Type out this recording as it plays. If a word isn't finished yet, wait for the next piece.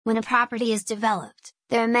When a property is developed,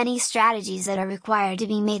 there are many strategies that are required to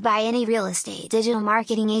be made by any real estate digital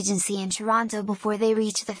marketing agency in Toronto before they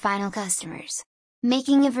reach the final customers.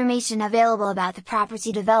 Making information available about the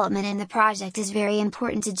property development in the project is very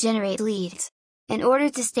important to generate leads. In order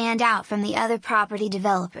to stand out from the other property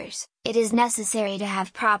developers, it is necessary to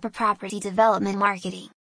have proper property development marketing.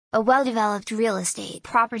 A well-developed real estate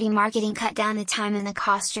property marketing cut down the time and the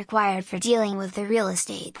cost required for dealing with the real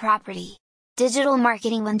estate property. Digital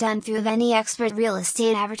marketing, when done through any expert real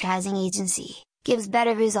estate advertising agency, gives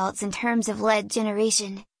better results in terms of lead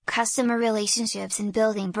generation, customer relationships and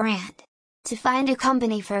building brand. To find a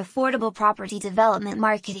company for affordable property development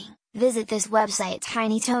marketing, visit this website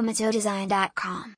tinytomatodesign.com.